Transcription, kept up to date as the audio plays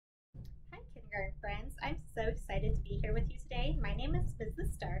so excited to be here with you today. My name is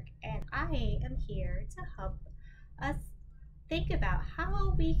Mrs. Stark, and I am here to help us think about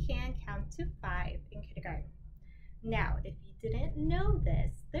how we can count to 5 in kindergarten. Now, if you didn't know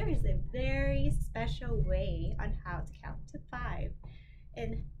this, there is a very special way on how to count to 5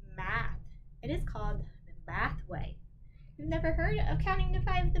 in math. It is called the math way. You've never heard of counting to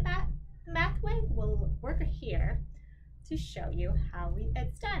 5 the math way? Well, we're here to show you how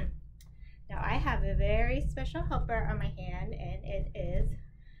it's done. Now, I have a very special helper on my hand, and it is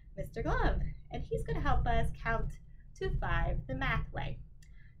Mr. Glove, and he's going to help us count to 5 the math way.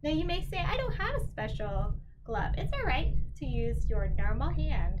 Now, you may say, I don't have a special glove. It's all right to use your normal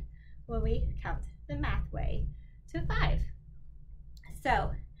hand when we count the math way to 5.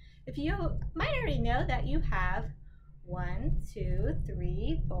 So, if you might already know that you have 1, 2,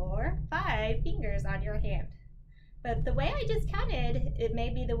 3, 4, 5 fingers on your hand. But the way I just counted, it may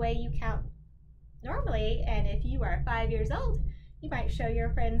be the way you count normally, and if you are 5 years old, you might show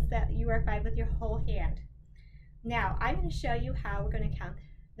your friends that you are 5 with your whole hand. Now, I'm going to show you how we're going to count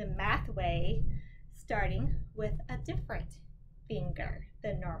the math way, starting with a different finger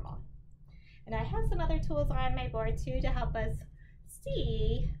than normal. And I have some other tools on my board too to help us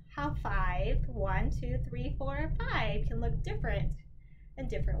see how 5, 1, 2, 3, 4, 5 can look different in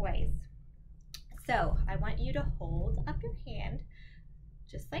different ways. So I want you to hold up your hand,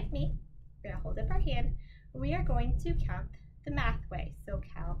 just like me. We're going to hold up our hand. We are going to count the math way. So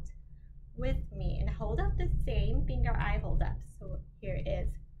count with me and hold up the same finger I hold up. So here is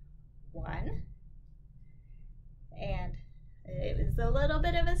 1. And it was a little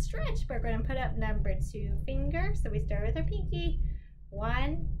bit of a stretch, but we're going to put up number 2 finger. So we start with our pinky.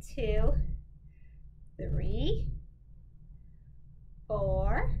 1, 2, 3,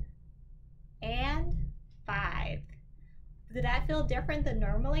 4, and 5. Did that feel different than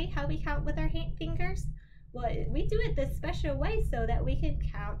normally how we count with our fingers? Well, we do it this special way so that we can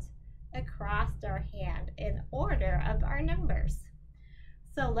count across our hand in order of our numbers.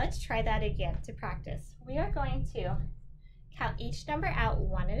 So let's try that again to practice. We are going to count each number out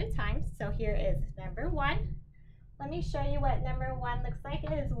one at a time. So here is number 1. Let me show you what number 1 looks like.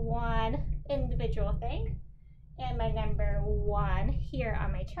 It is one individual thing. And my number 1 here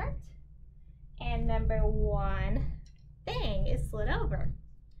on my chart. And number 1 thing is slid over.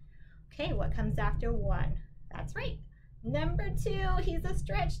 Okay, what comes after 1? That's right. Number 2, he's a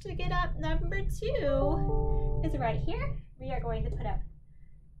stretch to get up. Number 2 is right here. We are going to put up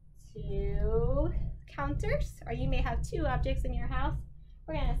 2 counters, or you may have 2 objects in your house.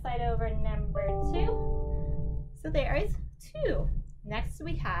 We're going to slide over number 2. So there is 2. Next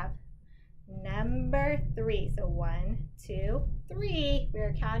we have number 3. So 1, 2, 3.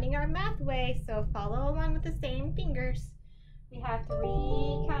 We're counting our math way, so follow along with the same fingers. We have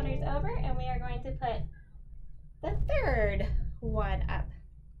 3 counters over, and we are going to put the third one up.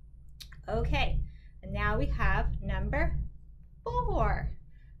 Okay, and now we have number 4.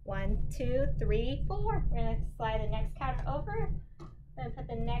 1, 2, 3, 4. We're going to slide the next counter over. Then put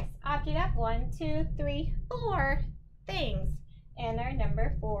the next object up. 1, 2, 3, 4 things. And our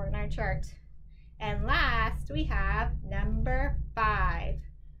number 4 in our chart. And last, we have number 5.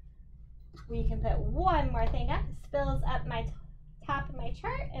 We can put one more thing up. This fills up my top of my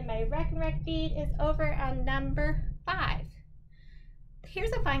chart, and my rec bead is over on number 5.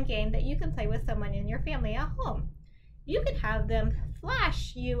 Here's a fun game that you can play with someone in your family at home. You can have them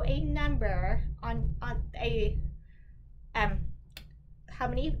flash you a number on a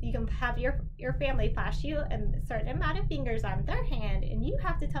you can have your family flash you a certain amount of fingers on their hand, and you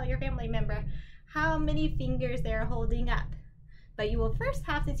have to tell your family member how many fingers they're holding up. But you will first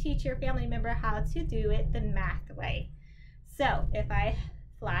have to teach your family member how to do it the math way. So if I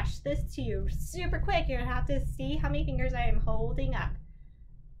flash this to you super quick, you're gonna have to see how many fingers I am holding up.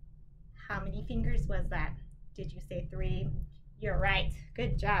 How many fingers was that? Did you say 3? You're right.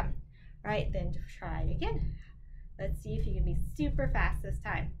 Good job. All right, then try it again. Let's see if you can be super fast this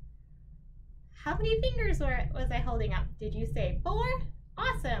time. How many fingers was I holding up? Did you say 4?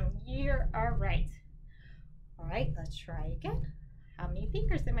 Awesome, you are right. All right, let's try again. How many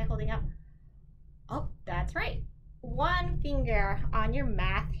fingers am I holding up? Oh, that's right. 1 finger on your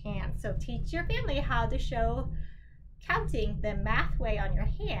math hand. So teach your family how to show counting the math way on your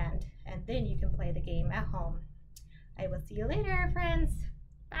hand, and then you can play the game at home. I will see you later, friends.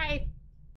 Bye.